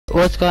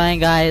What's going on,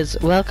 guys?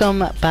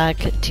 Welcome back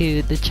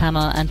to the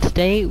channel, and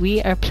today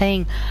we are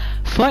playing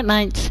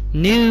Fortnite's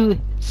new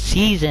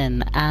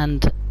season,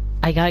 and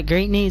I got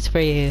great news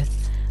for you.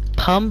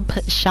 Pump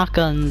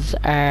shotguns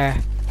are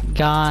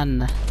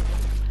gone.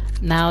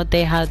 Now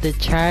they have the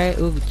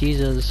oh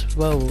Jesus,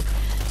 whoa,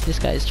 this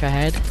guy's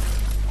tryhard.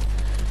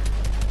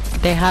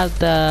 They have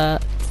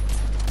the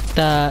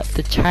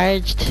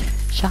charged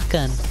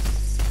shotgun,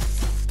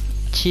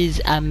 which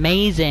is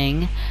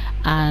amazing.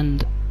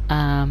 And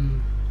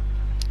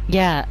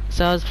yeah,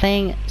 so I was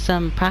playing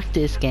some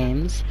practice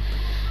games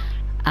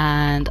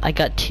and I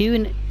got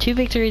two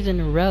victories in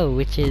a row,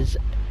 which is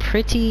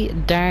pretty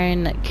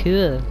darn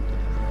cool.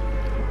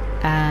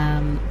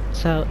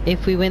 So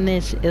if we win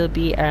this, it'll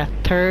be our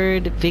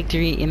third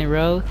victory in a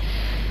row.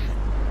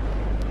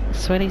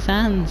 Sweaty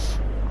sands.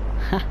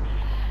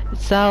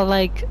 It's all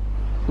like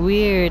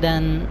weird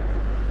and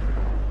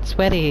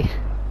sweaty.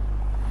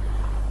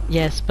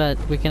 Yes, but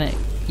we're gonna,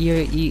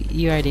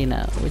 you already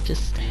know, we're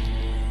just,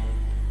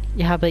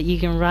 yeah, but you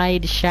can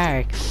ride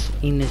sharks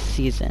in this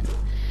season.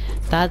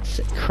 That's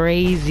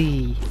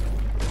crazy.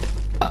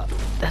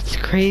 That's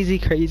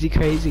crazy.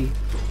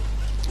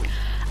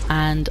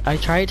 And I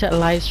tried to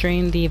live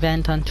stream the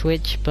event on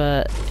Twitch,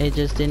 but it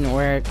just didn't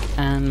work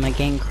and my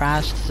game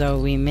crashed, so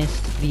we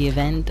missed the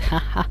event.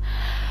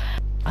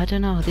 I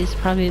don't know, this is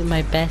probably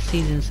my best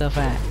season so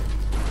far.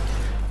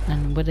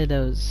 And what are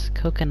those?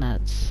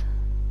 Coconuts.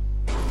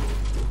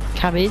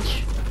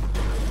 Cabbage?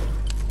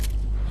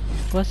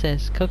 What's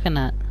this?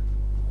 Coconut.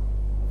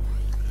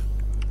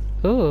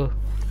 Ooh.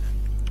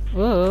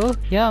 Ooh,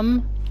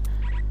 yum.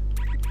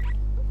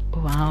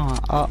 Wow,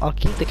 I'll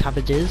keep the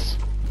cabbages.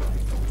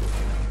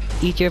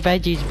 Eat your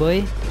veggies,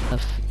 boy.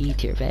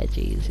 Eat your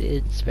veggies.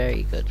 It's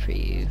very good for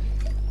you.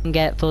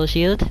 Get full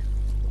shield.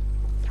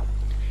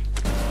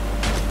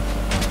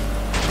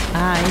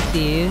 Ah, I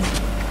see you.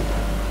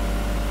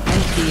 I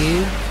see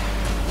you.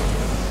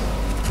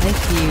 I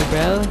see you,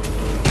 bro.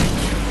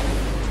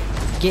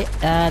 Get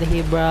out of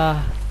here,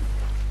 bruh.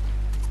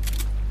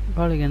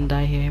 Probably gonna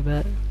die here,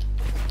 but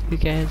who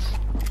cares?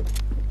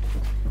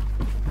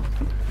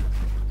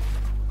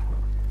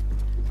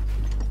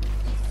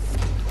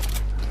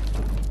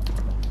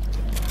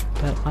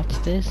 But what's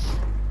this?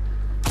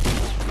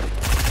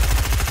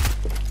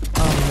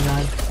 Oh my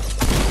god.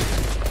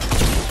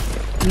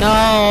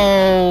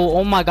 No!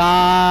 Oh my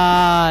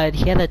god!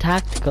 He had a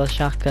tactical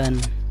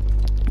shotgun.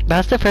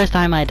 That's the first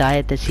time I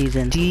died this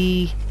season.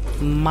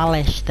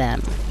 Demolish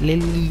them.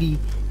 Literally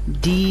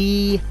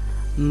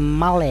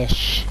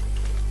demolish.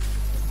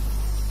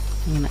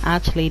 I'm gonna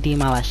actually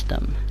demolish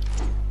them.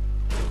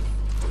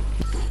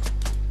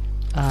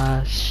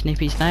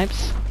 Snippy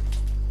snipes.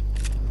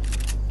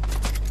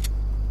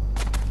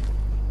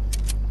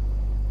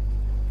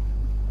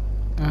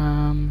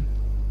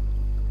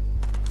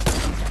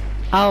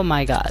 Oh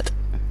my god.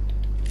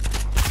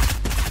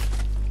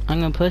 I'm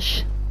gonna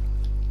push.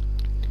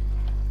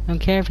 Don't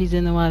care if he's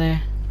in the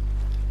water.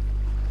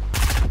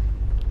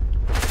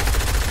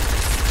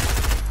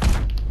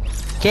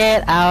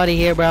 Get out of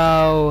here,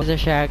 bro.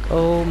 There's a shark.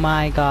 Oh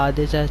my god,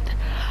 there's a...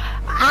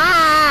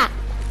 Ah!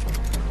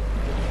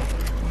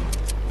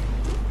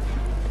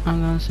 I'm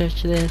gonna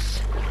search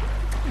this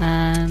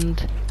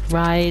and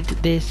ride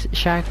this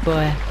shark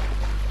boy.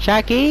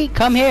 Sharky,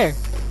 come here.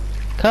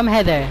 Come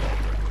hither.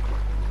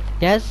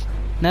 Yes?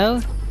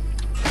 No?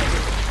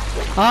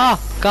 Oh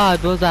god,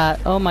 what was that?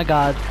 Oh my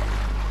god.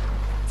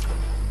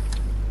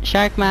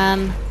 Shark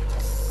man.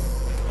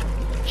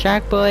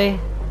 Shark boy.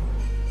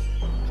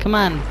 Come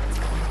on.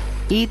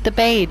 Eat the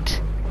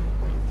bait.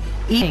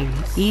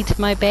 Eat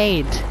my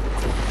bait.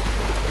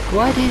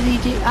 What did he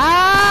do?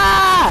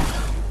 Ah!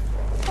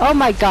 Oh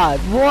my god.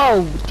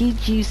 Whoa.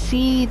 Did you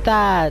see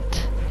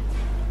that?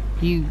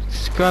 You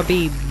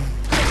scrubby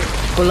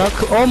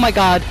bullock. Oh my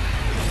god.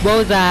 What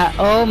was that?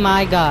 Oh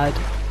my god.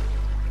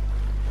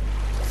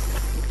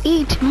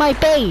 Eat my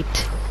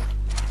bait.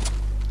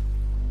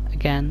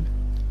 Again.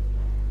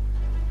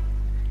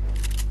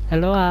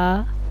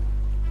 Hello.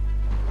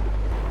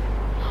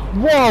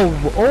 Whoa!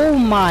 Oh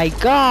my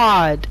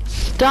god!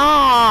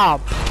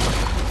 Stop!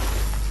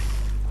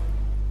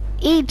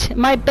 Eat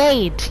my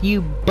bait,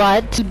 you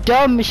butt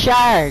dumb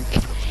shark!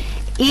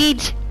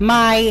 Eat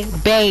my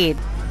bait!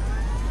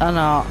 Oh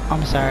no,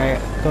 I'm sorry.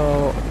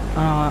 Go.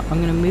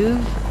 I'm gonna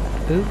move.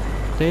 Oop,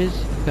 there's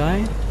a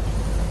guy.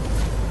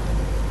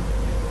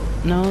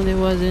 No, there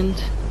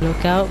wasn't.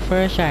 Look out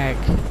for a shark.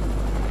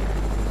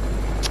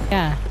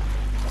 Yeah.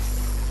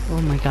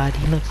 Oh my god,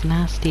 he looks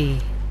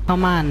nasty.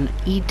 Come on,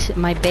 eat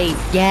my bait.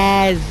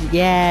 Yes,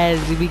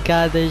 we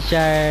got the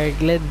shark.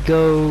 Let's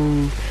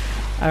go.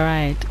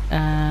 Alright,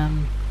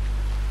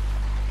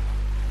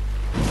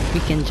 we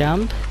can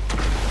jump.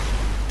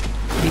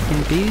 We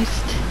can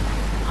boost.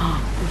 Oh,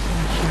 this is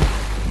a shark.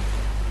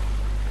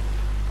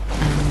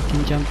 And we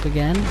can jump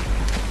again.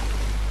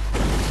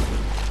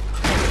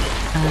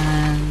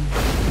 And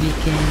we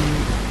can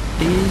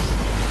boost.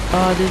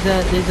 Oh,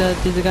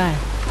 there's a guy.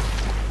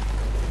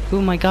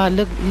 Oh my god,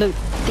 look.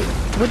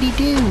 What'd he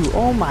do?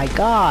 Oh my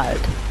god.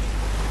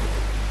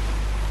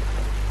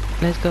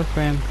 Let's go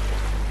for him.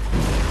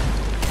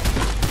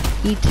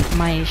 Eat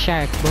my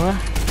shark, boy.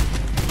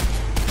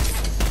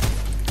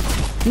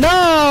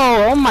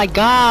 No! Oh my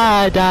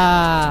god!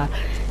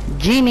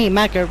 Genie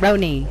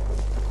macaroni.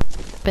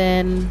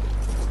 Weapon.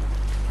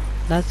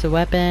 That's a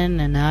weapon,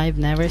 and I've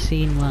never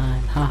seen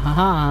one. Ha ha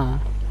ha.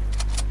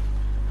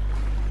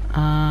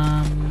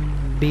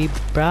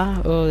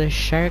 Bibra. Oh, the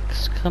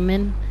sharks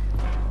coming.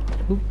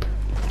 Oop.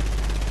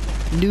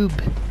 Noob.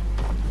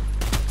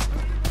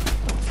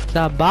 Is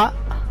that a bot?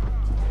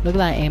 Look at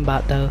that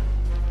aimbot though.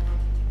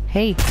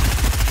 Hey.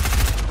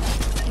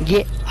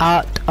 Get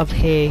out of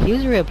here. He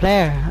was a real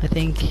player, I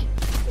think.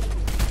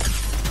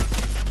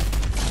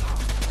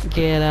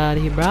 Get out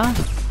of here, bro.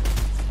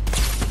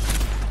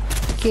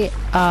 Get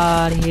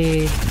out of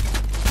here.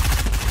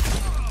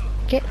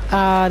 Get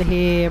out of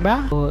here,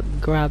 bro. Oh,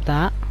 grab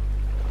that.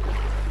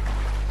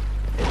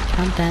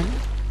 Content.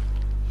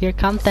 Your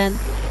content.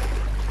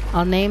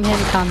 I'll name him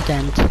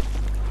Content.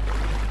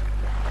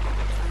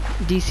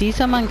 Do you see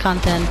someone?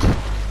 Content?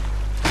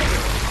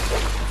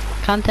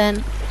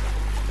 Content.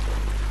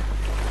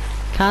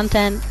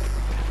 Content.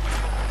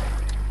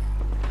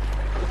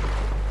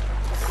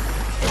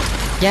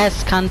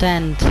 Yes,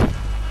 Content.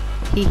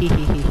 Hee hee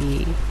hee hee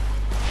hee.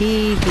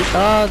 Hee hee.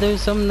 Oh,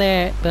 there's some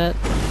there, but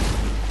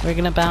we're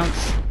gonna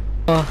bounce.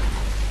 Oh.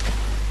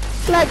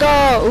 Let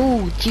go!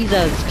 Ooh,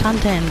 Jesus.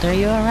 Content, are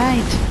you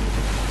alright?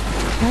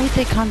 Why is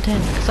it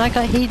Content? Cause I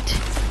got hit.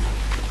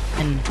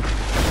 And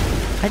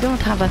I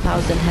don't have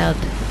 1,000 health.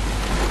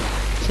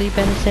 So you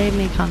better save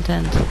me,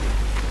 Content.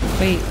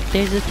 Wait,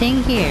 there's a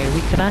thing here.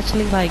 We could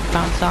actually like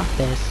bounce off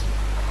this.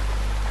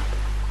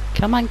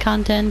 Come on,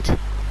 Content.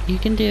 You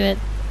can do it.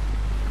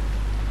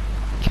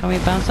 Can we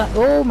bounce off?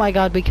 Oh my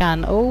god, we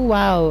can. Oh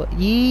wow.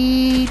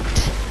 Yeet.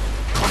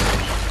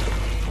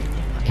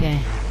 Okay.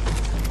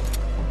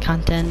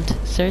 Content.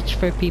 Search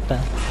for people.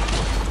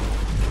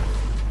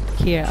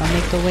 Here, I'll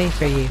make a way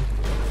for you.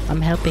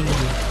 I'm helping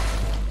you.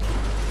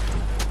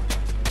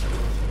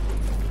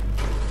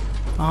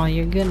 Oh,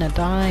 you're gonna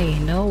die.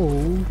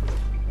 No.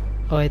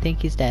 Oh, I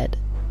think he's dead.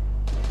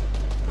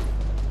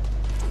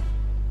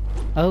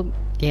 Oh,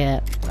 yeah.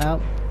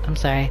 Oh, I'm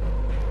sorry.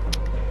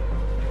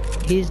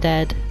 He's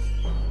dead.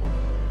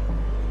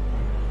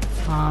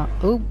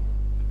 Oh.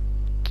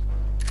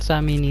 Does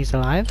that mean he's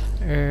alive?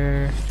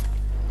 Or...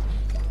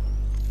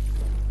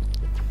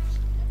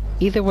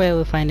 Either way,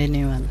 we'll find a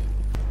new one.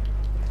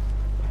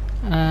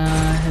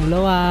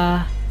 Hello,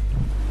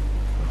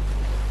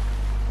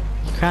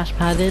 crash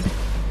padded.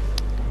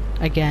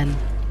 Again.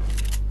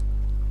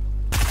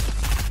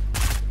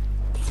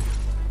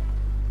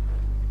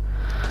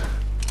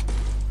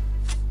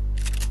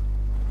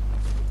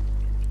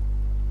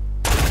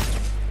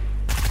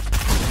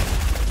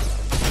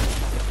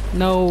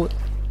 No.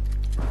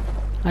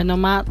 I know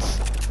mats.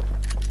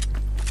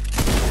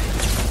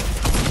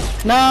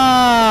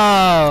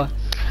 No!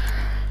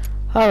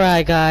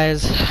 Alright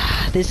guys.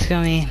 This is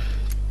gonna be...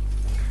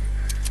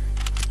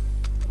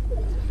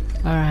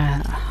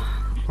 Alright.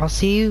 I'll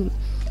see you.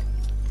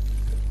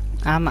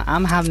 I'm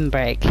having a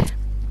break.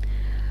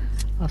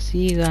 I'll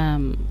see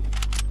you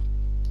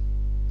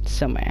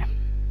somewhere.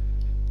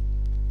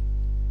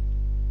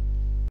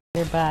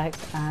 We're back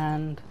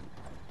and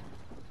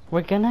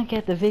we're gonna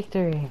get the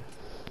victory.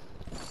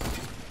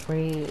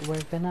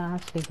 We're gonna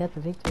actually get the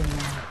victory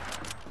now.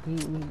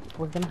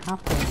 We're gonna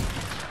have to.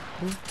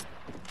 I'm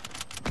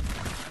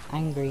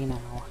angry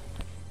now.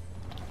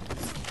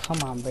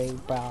 Come on,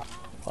 brave bro.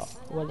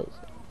 What is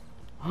it?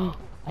 Oh,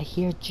 I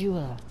hear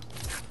Jua.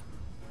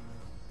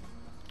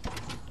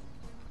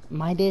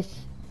 Midas.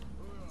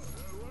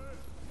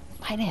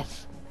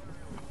 Midas.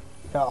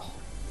 Oh.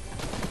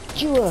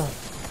 Jua.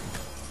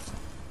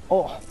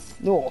 Oh,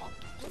 no.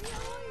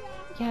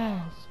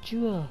 Yes,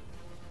 Jua.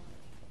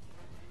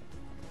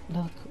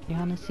 Look, you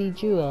wanna see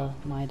Jua,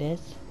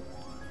 Midas?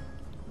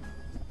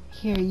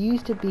 Here, you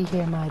used to be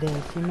here,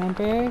 Midas.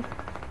 Remember?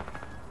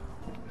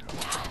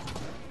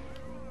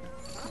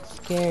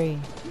 Scary.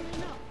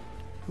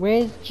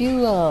 Where's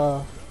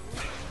Jua?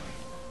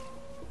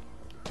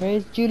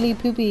 Where's Julie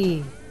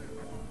Poopy?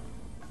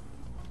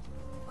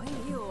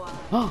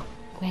 Oh,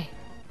 wait.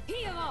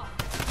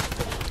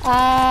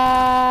 Ah!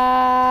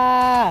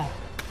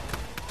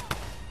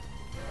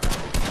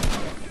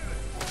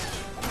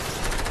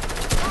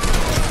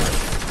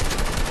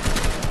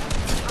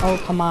 Oh,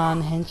 come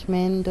on,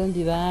 henchman, don't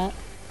do that.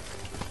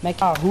 Make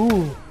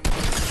who?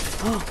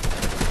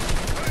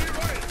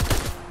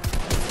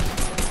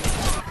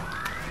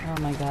 Oh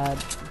my god.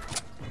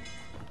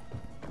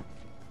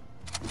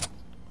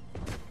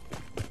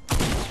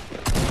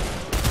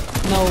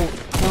 No,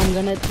 I'm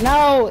gonna...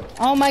 No!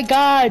 Oh my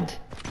god!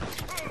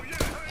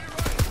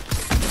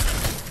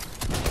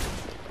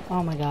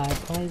 Oh my god,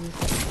 why is this...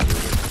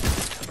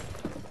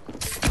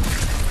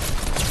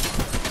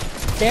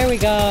 There we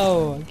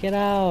go! Get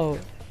out!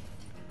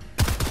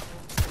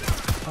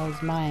 That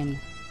was mine.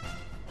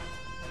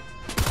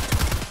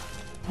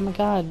 Oh my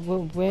god,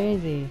 where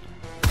is he?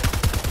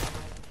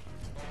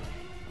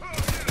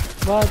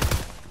 What?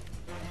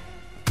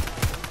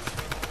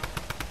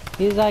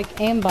 He's like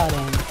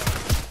aimbotting.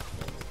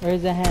 Or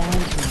is it henchman?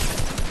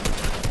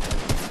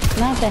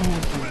 Not the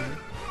henchman.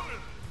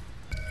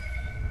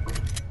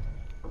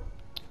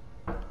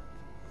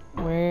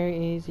 Where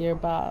is your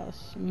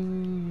boss? I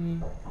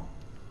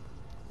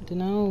don't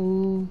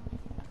know.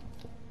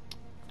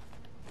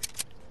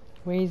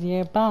 Where's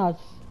your boss?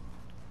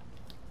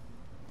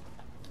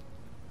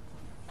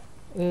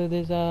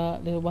 There's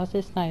what's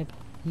this snipe?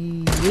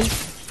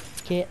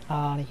 Get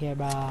out of here,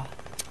 brah.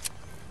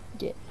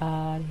 Get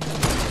out of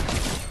here.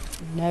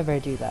 Never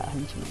do that,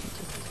 henchmen.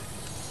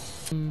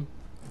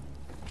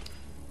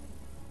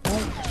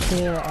 Don't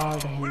kill all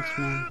the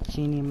henchmen.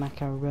 Genie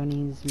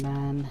macaronis,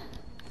 man.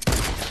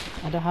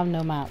 I don't have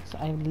no maths.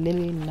 I have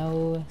literally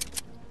no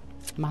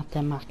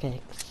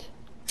mathematics.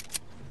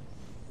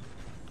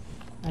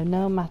 I have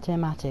no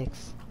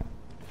mathematics.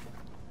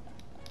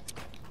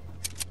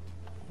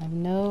 I have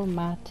no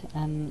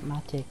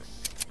mathematics.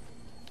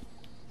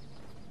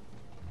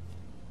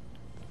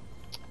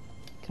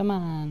 Come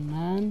on,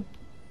 man.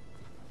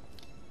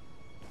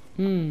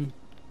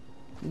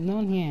 No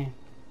one here.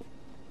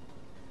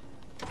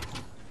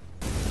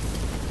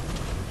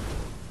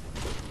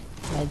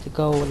 Let's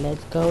go,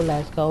 let's go,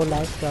 let's go,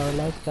 let's go,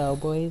 let's go,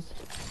 boys.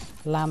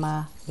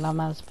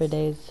 Llamas for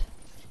days.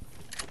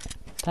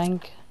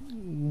 Thank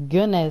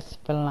goodness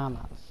for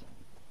llamas.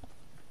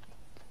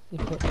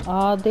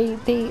 Oh,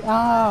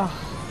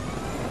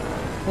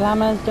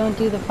 llamas don't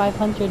do the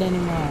 500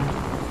 anymore.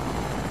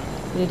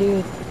 They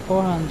do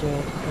 400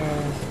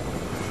 or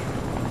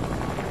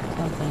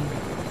something.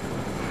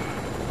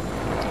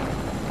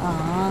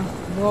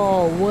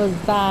 Whoa, what's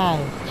that?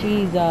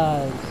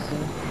 Jesus.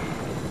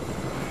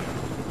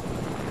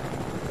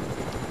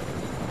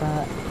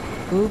 But,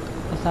 oop,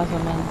 I saw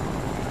someone.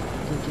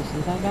 Did you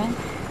see that guy?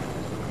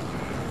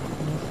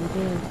 Yes,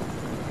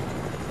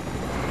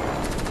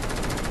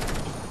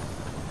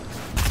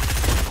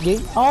 you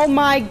did. Oh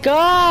my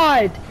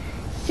god!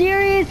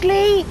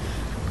 Seriously?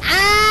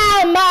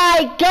 Oh my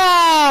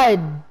god!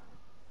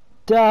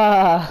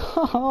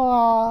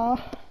 Duh.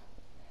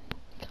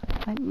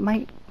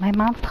 My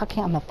mom's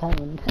talking on the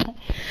phone.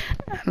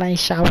 And I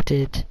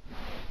shouted.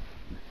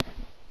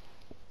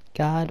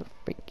 God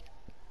freak.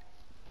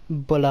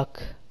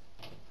 Bullock.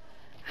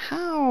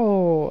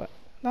 How?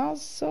 That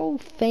was so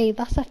fail.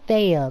 That's a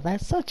fail.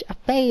 That's such a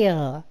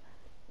fail.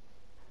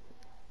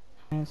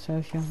 So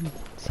if you want to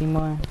see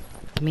more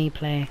of me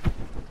play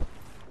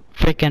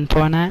freaking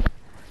Fortnite,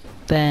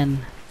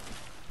 then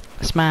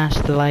smash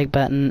the like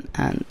button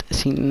and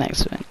see you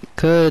next one.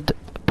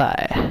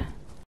 Goodbye.